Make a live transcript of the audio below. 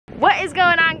What is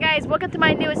going on, guys? Welcome to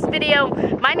my newest video.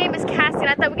 My name is Cassie and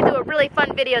I thought we could do a really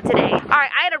fun video today. Alright,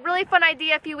 I had a really fun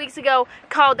idea a few weeks ago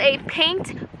called a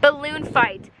paint balloon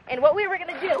fight. And what we were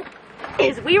gonna do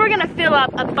is we were gonna fill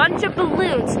up a bunch of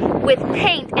balloons with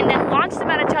paint and then launch them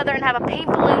at each other and have a paint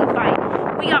balloon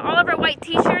fight. We got all of our white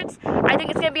t-shirts. I think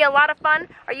it's gonna be a lot of fun.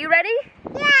 Are you ready?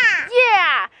 Yeah!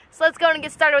 Yeah! So let's go and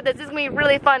get started with this. This is gonna be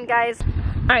really fun, guys.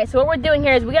 Alright, so what we're doing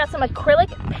here is we got some acrylic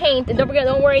paint, and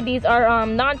don't worry, these are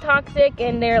non-toxic,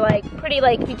 and they're like pretty,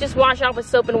 like you just wash off with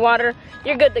soap and water,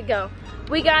 you're good to go.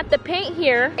 We got the paint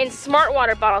here in smart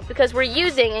water bottles because we're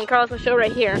using, and Carlos will show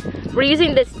right here, we're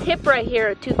using this tip right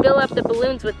here to fill up the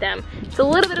balloons with them. It's a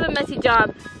little bit of a messy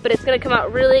job, but it's gonna come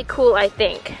out really cool, I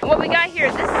think. And what we got here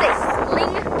is this is a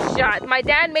slingshot. My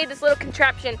dad made this little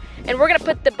contraption, and we're gonna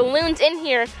put the balloons in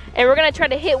here, and we're gonna try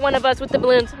to hit one of us with the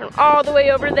balloons from all the way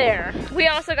over there. We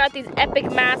also got these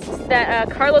epic masks that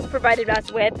Carlos provided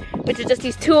us with, which is just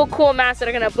these two cool masks that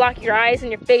are gonna block your eyes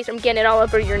and your face from getting it all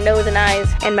over your nose and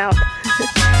eyes and mouth.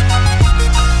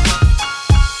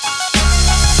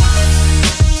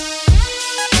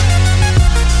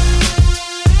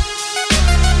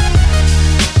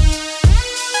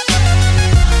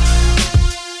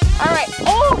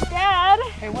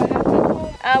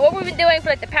 What we've been doing for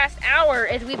like the past hour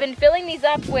is we've been filling these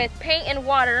up with paint and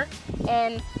water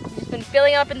and just been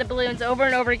filling up in the balloons over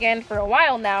and over again for a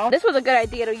while now. This was a good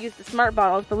idea to use the smart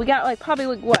bottles, but we got like probably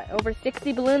like what, over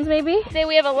 60 balloons maybe? Say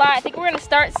we have a lot. I think we're gonna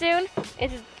start soon.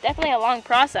 It's definitely a long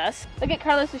process. Look at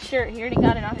Carlos's shirt. He already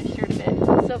got it on his shirt a bit.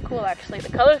 It's so cool actually. The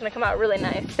color's gonna come out really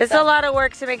nice. It's a lot of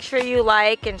work, so make sure you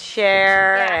like and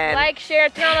share. Yeah, and like, share,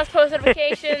 turn on those post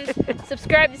notifications,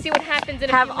 subscribe to see what happens in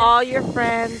a have few all minutes. your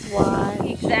friends watch.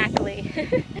 Exactly.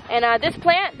 And this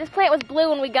plant was blue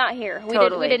when we got here. We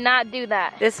did not do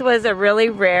that. This was a really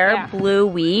rare blue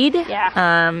weed.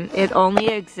 Yeah. It only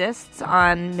exists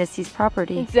on Missy's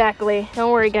property. Exactly.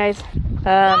 Don't worry, guys.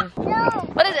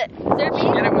 What is it? Is there a bee?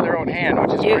 She did it with her own hand,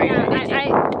 which is crazy.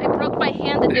 Yeah, I broke my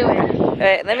hand to do it.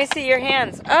 Wait, let me see your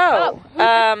hands. Oh.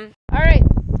 All right,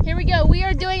 here we go. We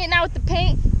are doing it now with the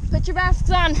paint. Put your masks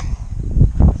on.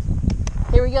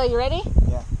 Here we go. You ready?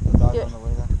 Yeah, the dog's on the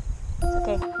way there. It's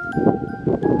okay.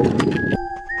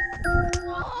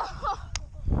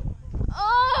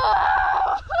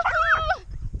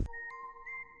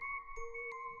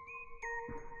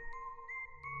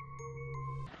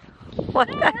 What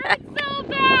the heck? So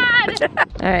bad.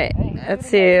 All right, let's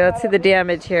see the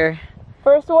damage here.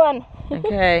 First one.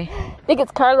 Okay. I think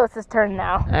it's Carlos's turn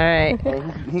now. All right. Hey,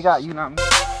 he got you, not me.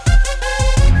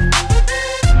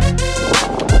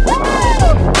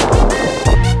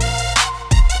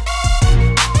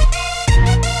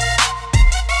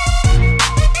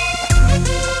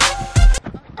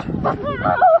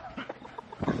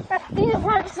 These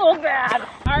hurt so bad.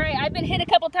 All right, I've been hit a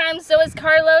couple times, so is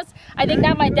Carlos. I think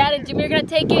now my dad and Jimmy are gonna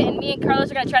take it, and me and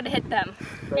Carlos are gonna try to hit them.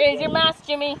 Here's your mask,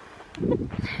 Jimmy.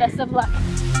 Best of luck.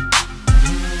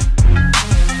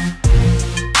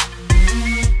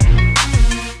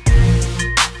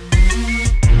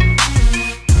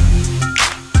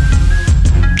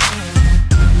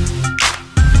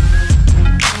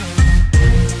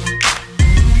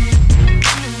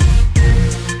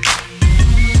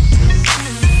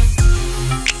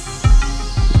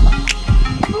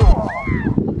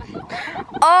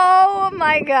 Oh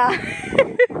my God.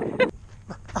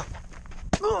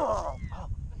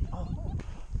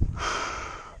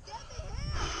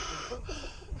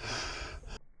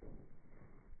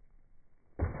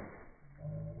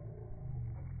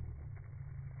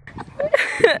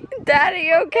 Dad, are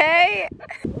you okay?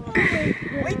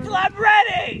 Wait till I'm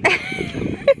ready!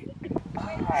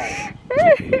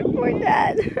 Poor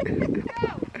Dad.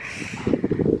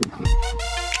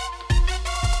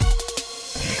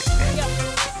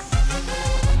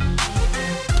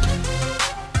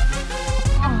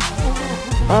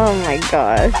 Oh my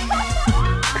gosh.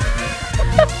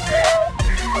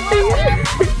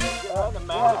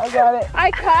 I got it.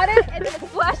 I caught it, and then it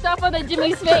flashed off on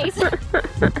Jimmy's face.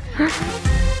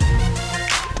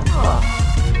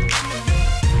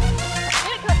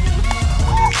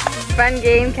 Fun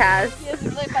game, Cass. This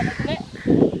is really fun, isn't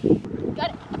it? Got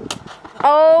it.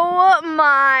 Oh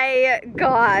my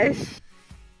gosh.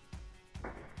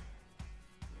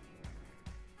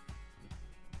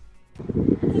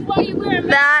 This is why you wear a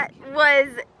mask. That was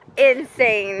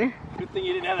insane. Good thing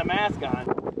you didn't have the mask on.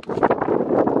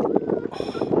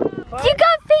 You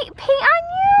got paint on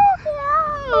you?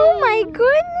 Yeah. Oh my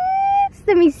goodness.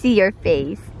 Let me see your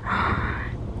face.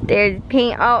 There's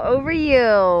paint all over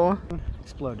you.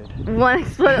 Exploded. One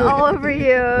exploded all over you.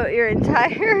 Your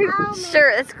entire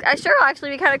shirt. That sure will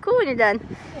actually be kind of cool when you're done.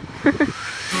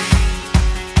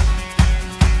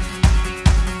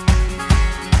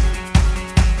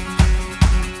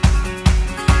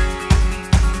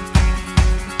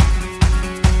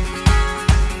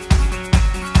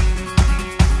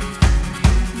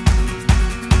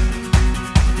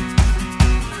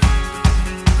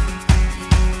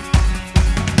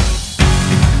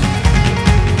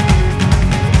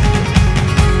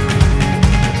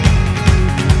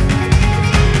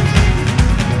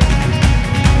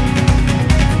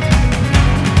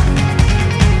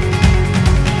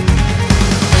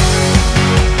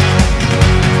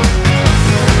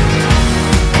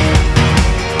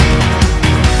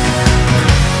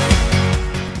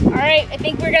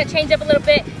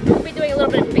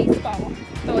 a baseball,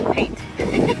 but with paint.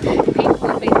 Paintball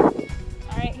and baseball.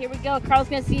 All right, here we go. Carl's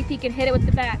gonna see if he can hit it with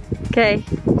the bat. Okay.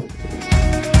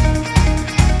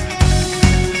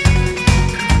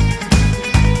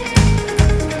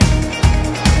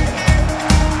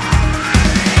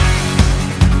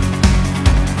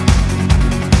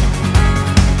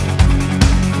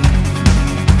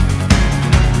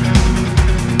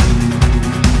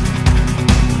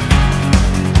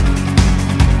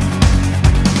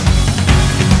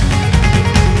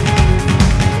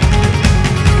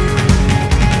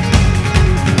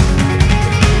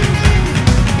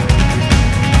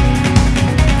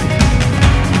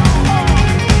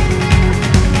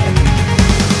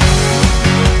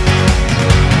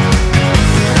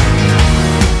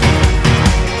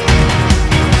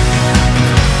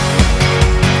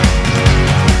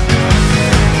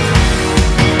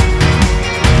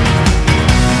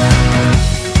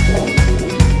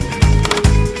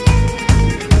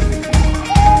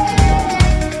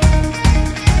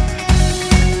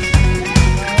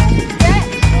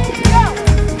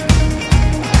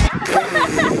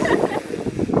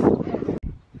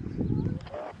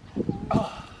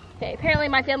 Apparently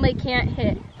my family can't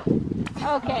hit.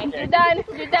 Okay, you're done.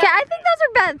 You're done. Okay, I think those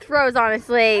are bad throws,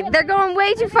 honestly. They're going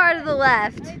way too far to the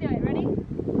left. Let me do it. Ready?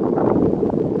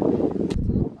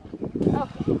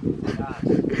 Okay.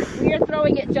 We are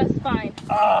throwing it just fine.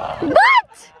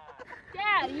 What?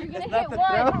 Dad, you're gonna Not hit the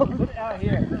one. throw. Put it out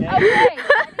here. Okay.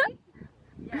 Ready?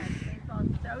 Yeah,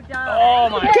 so dumb. Oh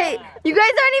my Okay, God. you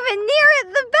guys aren't even near it,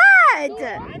 the bat.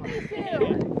 I need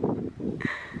to.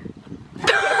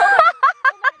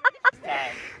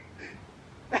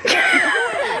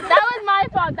 That was my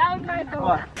fault. That was my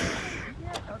fault.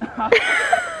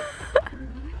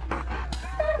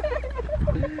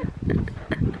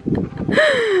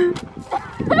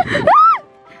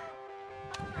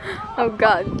 Oh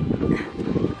God.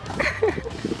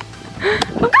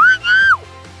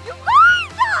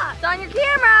 It's on your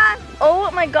camera.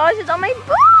 Oh my gosh, it's on my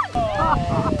boot.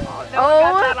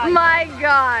 Oh my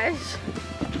gosh.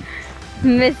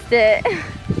 Missed it.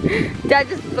 Dad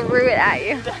just threw it at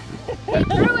you. He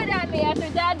threw it at me after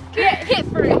Dad hit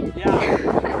for it. Yeah.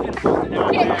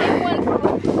 Hit one for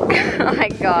one. Oh my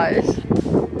gosh.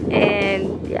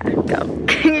 And yeah, go.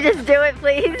 Can you just do it,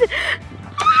 please?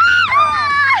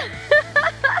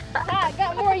 Ah,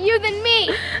 got more you than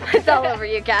me. It's all over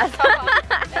you, Cass.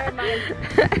 Never mind.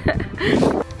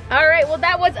 All right, well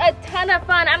that was a ton of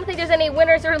fun. I don't think there's any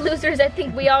winners or losers. I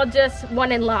think we all just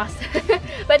won and lost. But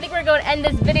I think we're going to end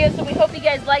this video, so we hope you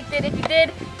guys liked it. If you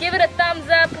did, give it a thumbs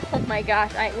up. Oh my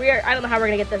gosh, I don't know how we're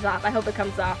gonna get this off. I hope it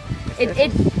comes off. It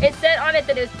said on it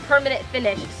that it was permanent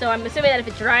finish, so I'm assuming that if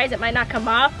it dries, it might not come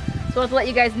off. So we'll have to let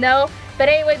you guys know. But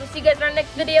anyways, we'll see you guys in our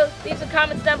next video. Leave some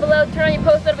comments down below, turn on your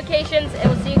post notifications, and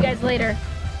we'll see you guys later.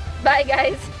 Bye,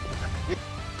 guys.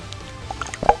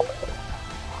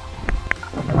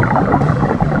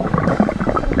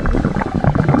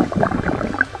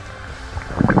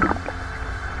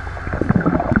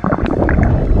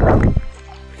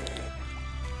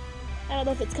 I don't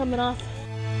know if it's coming off.